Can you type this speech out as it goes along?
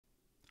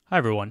Hi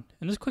everyone,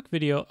 in this quick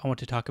video I want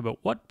to talk about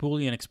what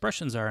Boolean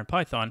expressions are in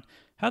Python,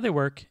 how they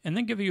work, and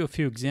then give you a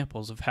few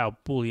examples of how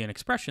Boolean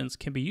expressions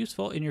can be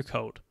useful in your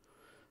code.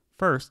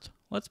 First,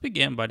 let's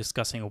begin by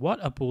discussing what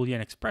a Boolean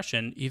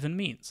expression even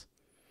means.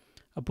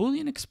 A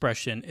Boolean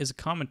expression is a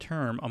common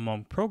term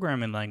among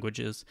programming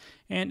languages,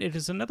 and it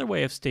is another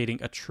way of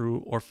stating a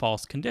true or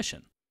false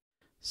condition.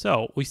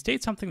 So, we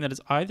state something that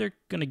is either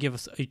going to give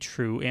us a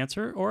true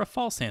answer or a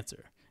false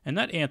answer. And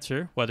that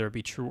answer, whether it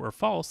be true or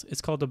false,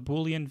 is called a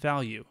Boolean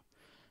value.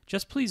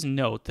 Just please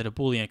note that a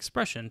Boolean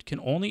expression can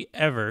only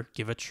ever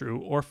give a true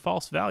or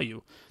false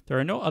value. There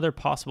are no other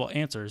possible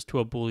answers to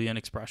a Boolean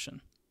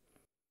expression.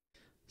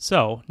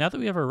 So, now that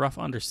we have a rough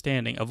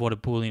understanding of what a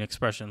Boolean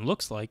expression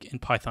looks like in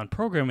Python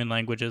programming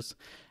languages,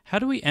 how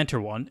do we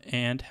enter one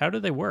and how do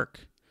they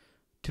work?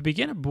 To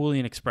begin a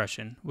Boolean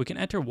expression, we can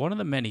enter one of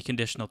the many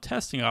conditional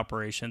testing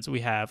operations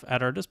we have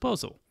at our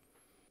disposal.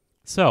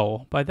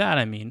 So, by that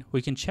I mean,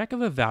 we can check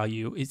if a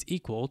value is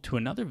equal to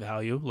another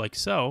value, like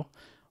so,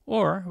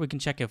 or we can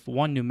check if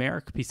one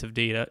numeric piece of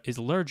data is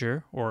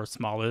larger or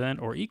smaller than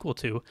or equal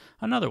to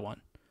another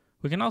one.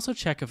 We can also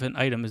check if an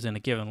item is in a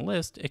given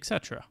list,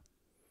 etc.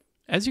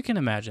 As you can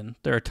imagine,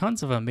 there are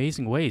tons of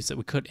amazing ways that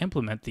we could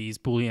implement these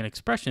Boolean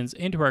expressions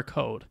into our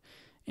code.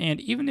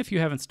 And even if you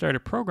haven't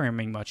started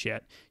programming much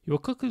yet, you will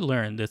quickly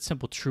learn that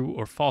simple true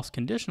or false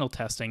conditional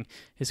testing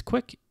is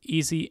quick,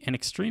 easy, and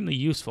extremely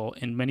useful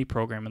in many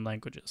programming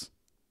languages.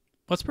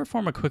 Let's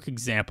perform a quick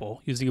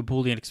example using a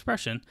Boolean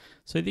expression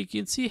so that you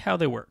can see how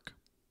they work.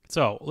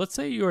 So, let's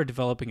say you are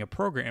developing a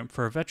program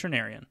for a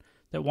veterinarian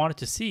that wanted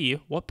to see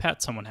what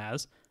pet someone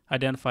has,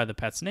 identify the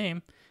pet's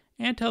name,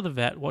 and tell the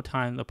vet what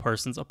time the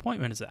person's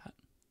appointment is at.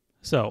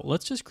 So,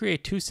 let's just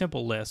create two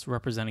simple lists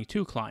representing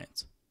two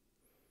clients.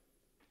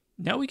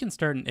 Now we can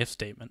start an if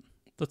statement.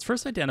 Let's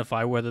first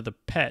identify whether the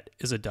pet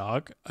is a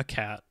dog, a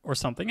cat, or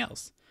something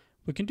else.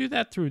 We can do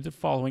that through the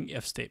following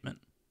if statement.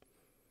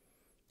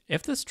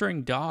 If the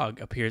string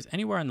dog appears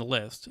anywhere on the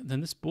list,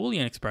 then this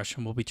Boolean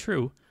expression will be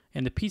true,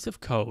 and the piece of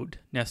code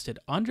nested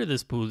under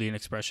this Boolean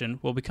expression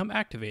will become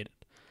activated.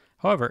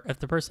 However, if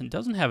the person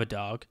doesn't have a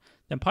dog,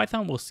 then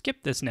Python will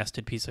skip this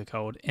nested piece of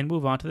code and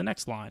move on to the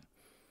next line.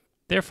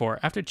 Therefore,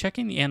 after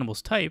checking the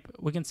animal's type,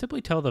 we can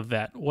simply tell the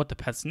vet what the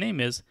pet's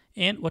name is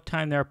and what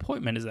time their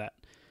appointment is at.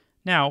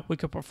 Now, we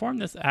can perform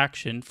this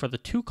action for the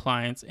two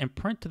clients and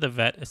print to the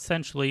vet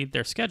essentially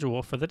their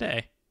schedule for the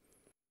day.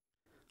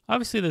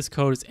 Obviously, this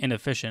code is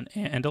inefficient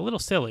and a little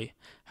silly.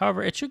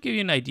 However, it should give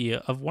you an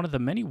idea of one of the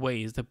many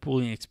ways that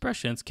Boolean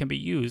expressions can be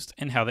used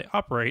and how they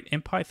operate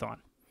in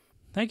Python.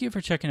 Thank you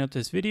for checking out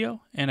this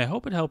video, and I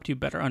hope it helped you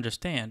better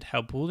understand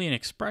how Boolean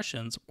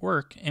expressions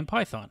work in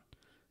Python.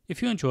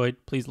 If you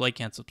enjoyed, please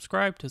like and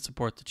subscribe to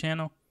support the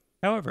channel.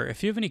 However,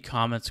 if you have any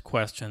comments,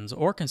 questions,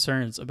 or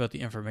concerns about the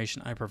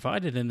information I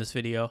provided in this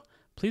video,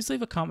 please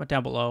leave a comment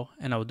down below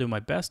and I will do my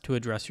best to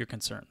address your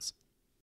concerns.